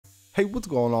Hey, what's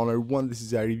going on everyone? This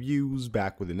is iReviews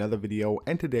back with another video,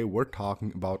 and today we're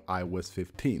talking about iOS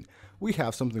 15. We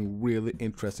have something really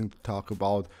interesting to talk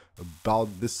about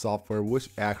this software, which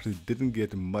actually didn't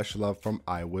get much love from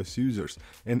iOS users.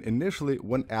 And initially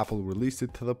when Apple released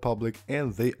it to the public,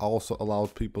 and they also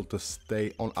allowed people to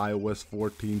stay on iOS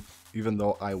 14, even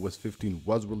though iOS 15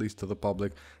 was released to the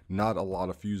public, not a lot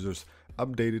of users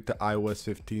updated to iOS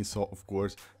 15, so of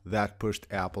course that pushed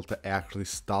Apple to actually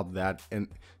stop that and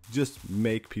just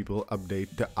make people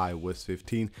update to iOS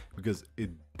 15 because it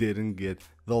didn't get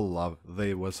the love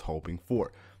they was hoping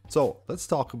for. So let's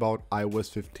talk about iOS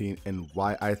 15 and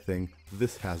why I think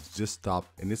this has just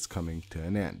stopped and it's coming to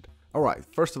an end. Alright,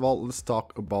 first of all, let's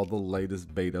talk about the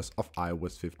latest betas of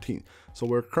iOS 15. So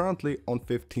we're currently on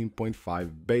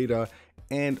 15.5 beta,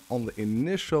 and on the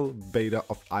initial beta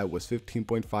of iOS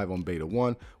 15.5 on beta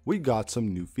 1, we got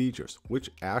some new features, which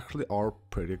actually are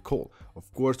pretty cool.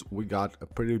 Of course, we got a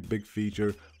pretty big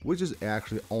feature, which is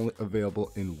actually only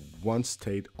available in one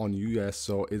state on US,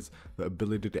 so it's the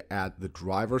ability to add the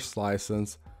driver's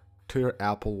license to your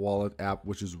Apple Wallet app,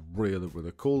 which is really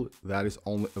cool. That is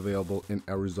only available in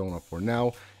Arizona for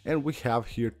now. And we have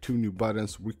here two new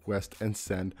buttons, request and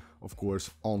send, of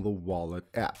course, on the Wallet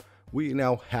app. We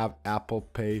now have Apple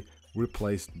Pay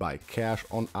replaced by cash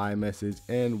on iMessage,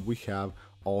 and we have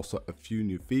also a few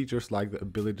new features like the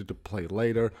ability to play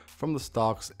later from the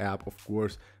Stocks app. Of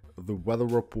course, the weather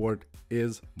report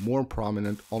is more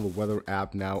prominent on the weather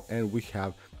app now, and we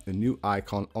have a new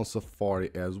icon on Safari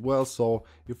as well. So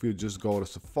if you just go to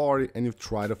Safari and you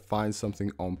try to find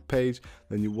something on page,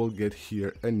 then you will get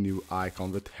here a new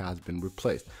icon that has been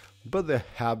replaced. But there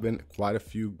have been quite a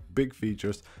few big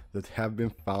features that have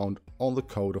been found on the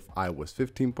code of iOS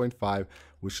 15.5,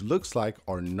 which looks like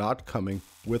are not coming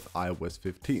with iOS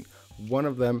 15. One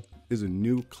of them is a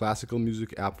new classical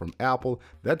music app from Apple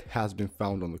that has been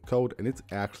found on the code, and it's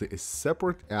actually a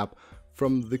separate app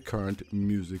from the current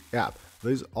music app.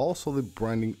 There's also the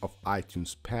branding of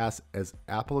iTunes Pass as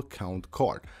Apple account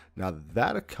card. Now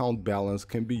that account balance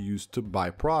can be used to buy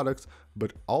products,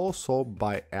 but also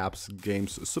buy apps,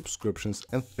 games, subscriptions,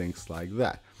 and things like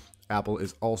that. Apple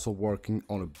is also working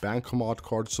on a bankomat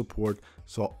card support,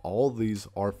 so all these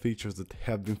are features that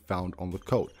have been found on the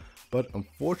code. But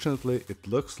unfortunately, it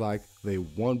looks like they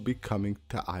won't be coming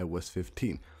to iOS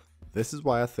 15. This is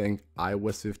why I think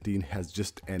iOS 15 has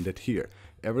just ended here.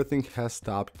 Everything has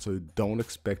stopped, so don't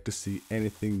expect to see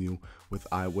anything new with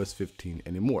iOS 15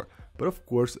 anymore. But of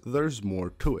course, there's more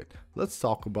to it. Let's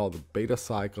talk about the beta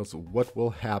cycles, what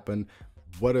will happen,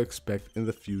 what to expect in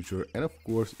the future, and of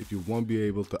course, if you won't be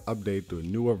able to update to a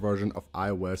newer version of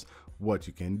iOS, what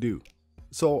you can do.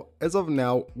 So as of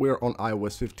now, we're on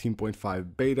iOS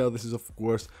 15.5 beta. This is of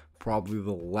course probably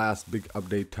the last big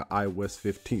update to iOS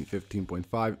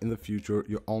 15.5. In the future,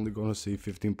 you're only going to see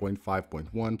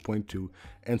 15.5.1.2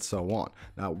 and so on.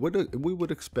 Now we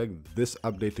would expect this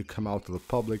update to come out to the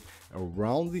public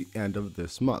around the end of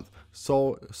this month.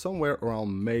 So somewhere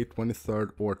around May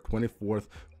 23rd or 24th,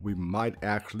 we might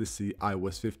actually see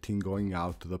iOS 15 going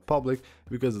out to the public,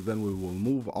 because then we will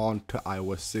move on to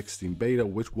iOS 16 beta,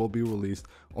 which will be released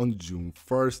on June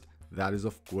 1st. That is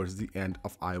of course the end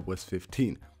of iOS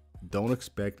 15. Don't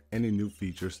expect any new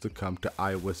features to come to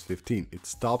iOS 15. It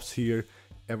stops here.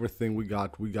 Everything we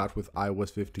got with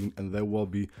iOS 15, and there will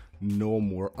be no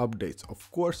more updates.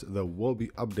 Of course, there will be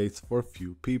updates for a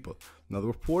few people. Now, the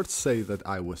reports say that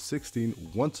iOS 16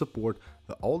 won't support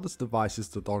the oldest devices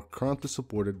that are currently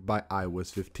supported by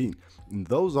iOS 15. And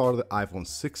those are the iPhone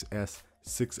 6s,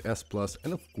 6s Plus,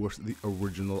 and of course the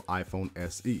original iPhone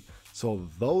SE. So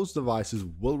those devices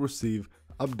will receive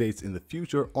updates in the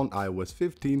future on iOS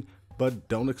 15, but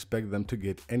don't expect them to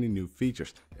get any new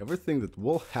features. Everything that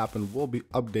will happen will be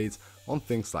updates on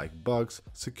things like bugs,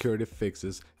 security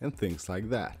fixes, and things like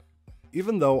that.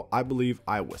 Even though I believe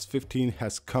iOS 15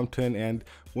 has come to an end,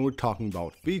 when we're talking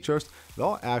about features, there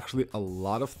are actually a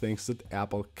lot of things that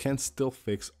Apple can still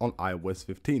fix on iOS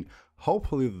 15.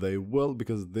 Hopefully they will,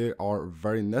 because they are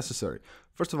very necessary.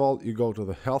 First of all, you go to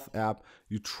the Health app,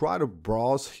 you try to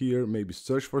browse here, maybe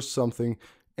search for something,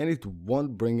 and it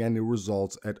won't bring any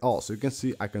results at all. So you can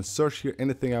see I can search here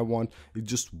anything I want, it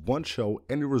just won't show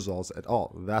any results at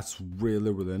all. That's really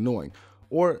annoying.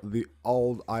 Or the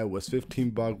old iOS 15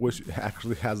 bug, which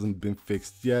actually hasn't been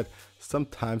fixed yet.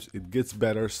 Sometimes it gets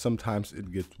better, sometimes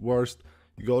it gets worse.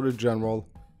 You go to General,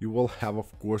 you will have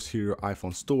of course here your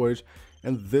iPhone storage,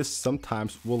 and this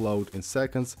sometimes will load in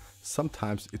seconds,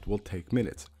 sometimes it will take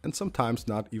minutes, and sometimes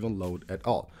not even load at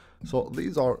all. So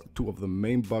these are two of the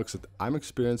main bugs that I'm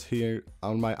experiencing here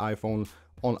on my iPhone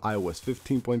on iOS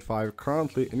 15.5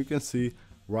 currently, and you can see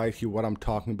right here what I'm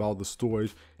talking about. The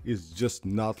storage is just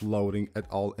not loading at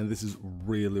all, and this is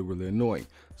really annoying.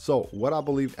 So what I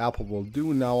believe Apple will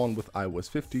do now on with iOS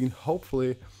 15,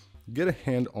 hopefully get a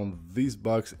hand on these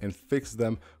bugs and fix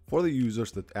them for the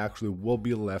users that actually will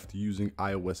be left using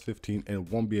iOS 15 and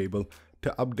won't be able to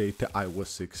update to iOS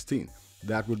 16.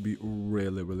 That would be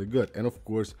really good. And of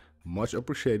course, much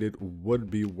appreciated would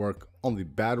be work on the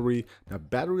battery. Now,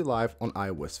 battery life on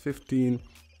iOS 15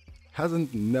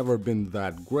 hasn't never been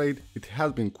that great. It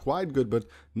has been quite good, but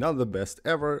not the best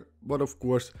ever. But of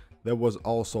course, there was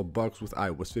also bugs with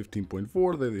iOS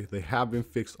 15.4. They have been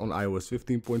fixed on iOS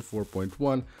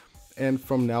 15.4.1. And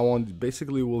from now on,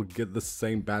 basically we'll get the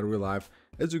same battery life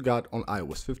as you got on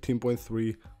iOS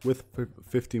 15.3 with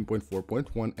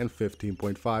 15.4.1 and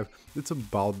 15.5. It's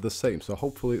about the same. So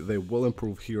hopefully they will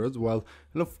improve here as well.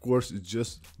 And of course,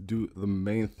 just do the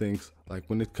main things like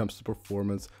when it comes to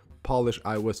performance, polish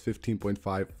iOS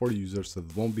 15.5 for users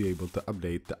that won't be able to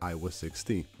update to iOS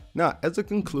 16. Now, as a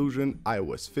conclusion,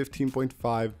 iOS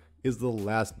 15.5 is the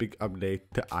last big update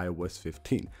to iOS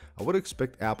 15. I would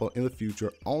expect Apple in the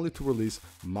future only to release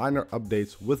minor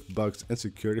updates with bugs and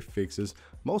security fixes.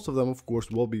 Most of them, of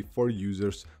course, will be for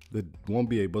users that won't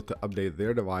be able to update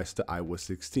their device to iOS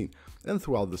 16. And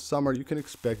throughout the summer, you can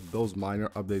expect those minor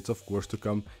updates, of course, to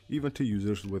come even to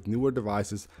users with newer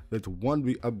devices that won't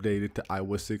be updated to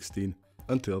iOS 16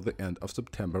 until the end of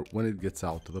September when it gets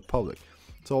out to the public.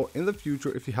 So in the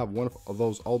future, if you have one of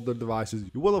those older devices,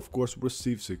 you will of course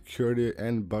receive security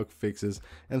and bug fixes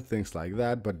and things like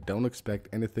that, but don't expect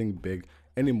anything big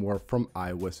anymore from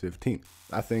iOS 15.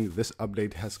 I think this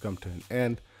update has come to an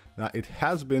end. Now, it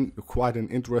has been quite an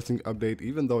interesting update,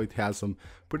 even though it has some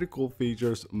pretty cool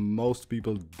features. Most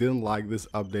people didn't like this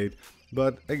update,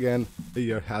 but again, a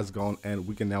year has gone and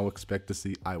we can now expect to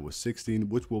see iOS 16,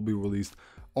 which will be released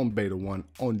on beta 1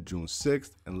 on June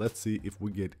 6th, and let's see if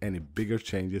we get any bigger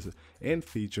changes and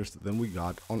features than we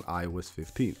got on iOS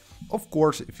 15. Of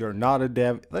course, if you're not a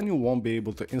dev, then you won't be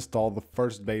able to install the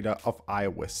first beta of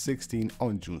iOS 16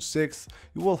 on June 6th.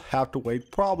 You will have to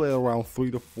wait probably around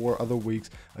 3 to 4 other weeks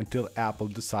until Apple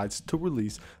decides to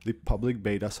release the public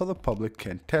beta so the public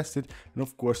can test it. And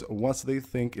of course, once they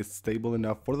think it's stable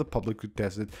enough for the public to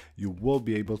test it, you will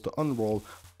be able to enroll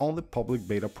on the public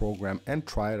beta program and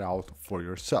try it out for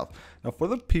yourself. Now, for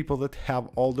the people that have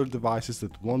older devices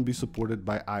that won't be supported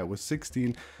by iOS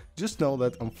 16, just know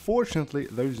that unfortunately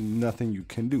there's nothing you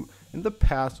can do. In the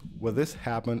past, where this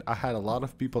happened, I had a lot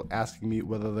of people asking me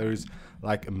whether there's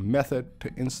like a method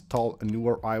to install a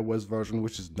newer iOS version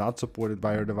which is not supported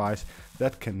by your device.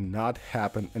 That cannot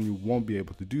happen and you won't be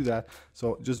able to do that.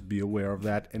 So just be aware of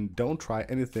that and don't try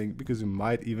anything because you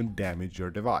might even damage your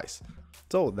device.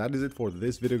 So that is it for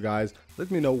this video, guys.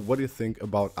 Let me know what you think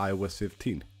about iOS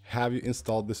 15. Have you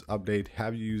installed this update?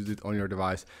 Have you used it on your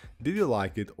device? Did you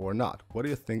like it or not? What do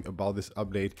you think about this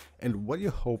update and what do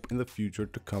you hope in the future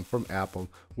to come from Apple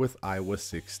with iOS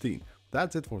 16?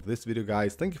 That's it for this video,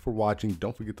 guys. Thank you for watching.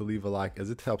 Don't forget to leave a like as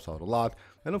it helps out a lot.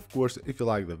 And of course, if you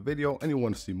like the video and you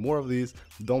want to see more of these,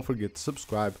 don't forget to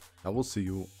subscribe. I will see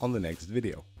you on the next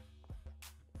video.